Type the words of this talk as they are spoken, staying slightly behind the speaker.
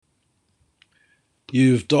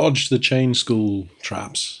You've dodged the chain school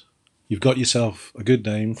traps. You've got yourself a good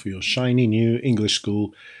name for your shiny new English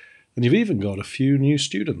school, and you've even got a few new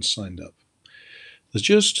students signed up. There's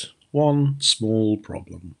just one small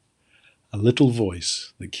problem. A little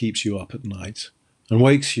voice that keeps you up at night and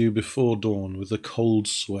wakes you before dawn with the cold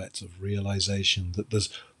sweat of realization that there's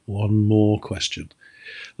one more question.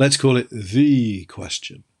 Let's call it the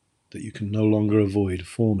question that you can no longer avoid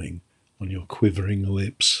forming on your quivering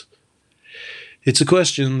lips. It's a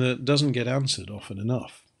question that doesn't get answered often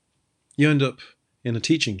enough. You end up in a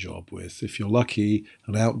teaching job with, if you're lucky,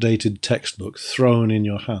 an outdated textbook thrown in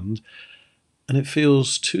your hand, and it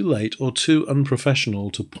feels too late or too unprofessional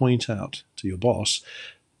to point out to your boss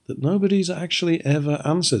that nobody's actually ever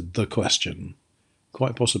answered the question,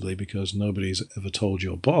 quite possibly because nobody's ever told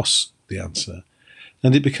your boss the answer,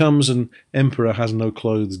 and it becomes an emperor has no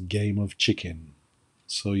clothes game of chicken.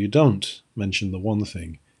 So you don't mention the one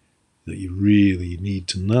thing that you really need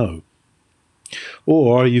to know.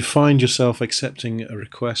 Or you find yourself accepting a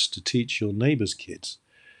request to teach your neighbour's kids,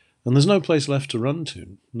 and there's no place left to run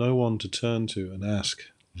to, no one to turn to and ask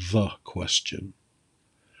the question.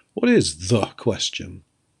 What is the question?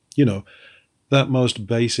 You know, that most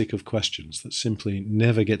basic of questions that simply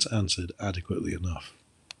never gets answered adequately enough.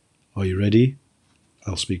 Are you ready?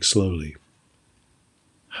 I'll speak slowly.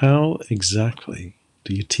 How exactly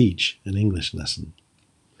do you teach an English lesson?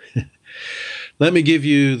 Let me give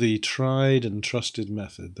you the tried and trusted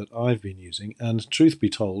method that I've been using, and truth be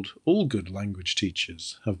told, all good language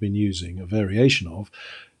teachers have been using a variation of,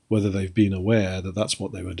 whether they've been aware that that's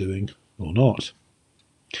what they were doing or not.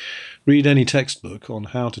 Read any textbook on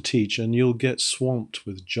how to teach and you'll get swamped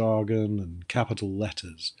with jargon and capital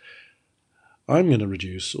letters. I'm going to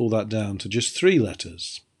reduce all that down to just 3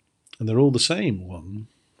 letters, and they're all the same one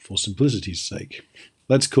for simplicity's sake.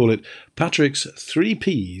 Let's call it Patrick's 3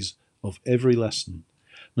 Ps of every lesson,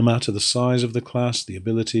 no matter the size of the class, the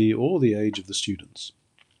ability, or the age of the students.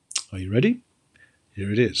 Are you ready?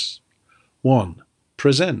 Here it is. 1.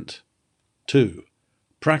 Present. 2.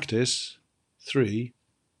 Practice. 3.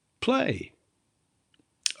 Play.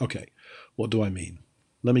 Okay, what do I mean?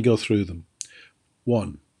 Let me go through them.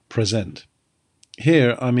 1. Present.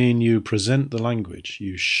 Here, I mean you present the language.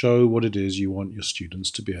 You show what it is you want your students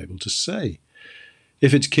to be able to say.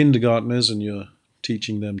 If it's kindergartners and you're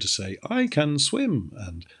teaching them to say, I can swim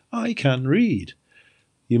and I can read,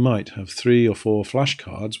 you might have 3 or 4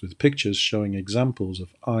 flashcards with pictures showing examples of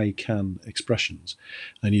I can expressions,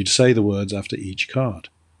 and you'd say the words after each card.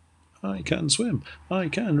 I can swim, I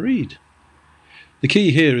can read. The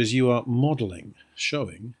key here is you are modelling,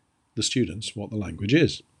 showing the students what the language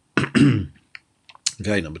is.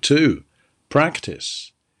 Okay, number 2,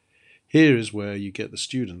 practice. Here is where you get the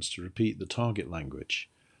students to repeat the target language.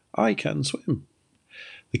 I can swim.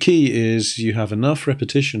 The key is you have enough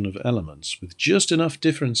repetition of elements with just enough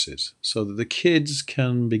differences so that the kids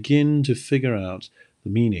can begin to figure out the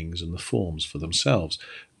meanings and the forms for themselves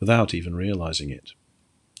without even realizing it.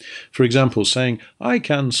 For example, saying, I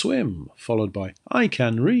can swim, followed by I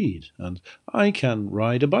can read and I can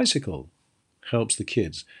ride a bicycle, helps the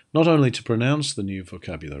kids not only to pronounce the new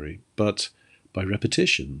vocabulary, but by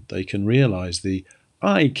repetition they can realize the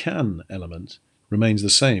I can element remains the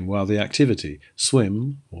same while the activity,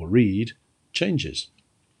 swim or read, changes.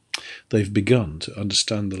 They've begun to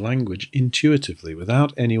understand the language intuitively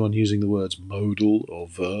without anyone using the words modal or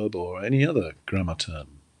verb or any other grammar term.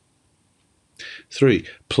 3.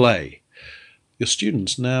 Play. Your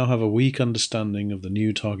students now have a weak understanding of the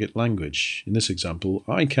new target language. In this example,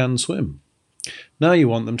 I can swim. Now you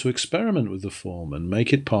want them to experiment with the form and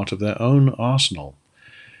make it part of their own arsenal.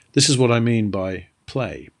 This is what I mean by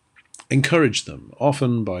play. Encourage them,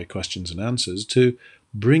 often by questions and answers, to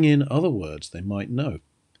bring in other words they might know.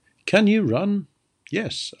 Can you run?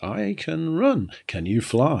 Yes, I can run. Can you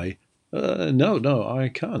fly? No, I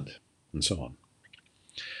can't. And so on.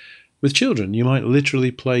 With children, you might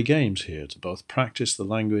literally play games here to both practice the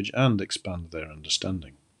language and expand their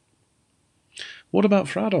understanding. What about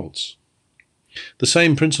for adults? The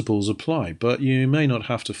same principles apply, but you may not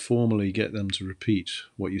have to formally get them to repeat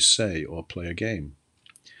what you say or play a game.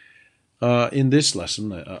 In this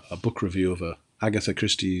lesson, a book review of Agatha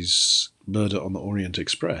Christie's Murder on the Orient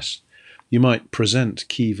Express, you might present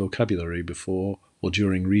key vocabulary before or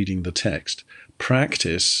during reading the text,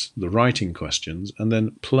 practice the writing questions, and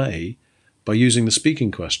then play by using the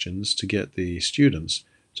speaking questions to get the students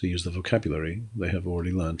to use the vocabulary they have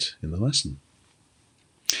already learnt in the lesson.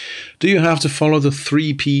 Do you have to follow the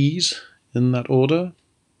 3 Ps in that order?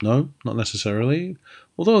 No, not necessarily,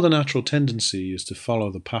 although the natural tendency is to follow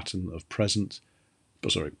the pattern of present,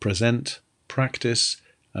 practice,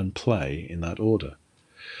 and play in that order.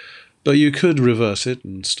 But you could reverse it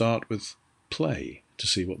and start with play to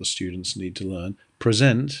see what the students need to learn,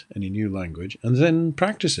 present any new language, and then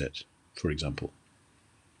practice it, for example.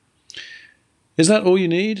 Is that all you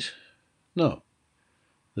need? No.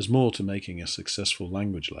 There's more to making a successful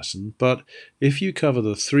language lesson, but if you cover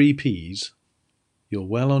the 3 Ps, you're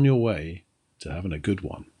well on your way to having a good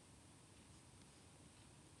one.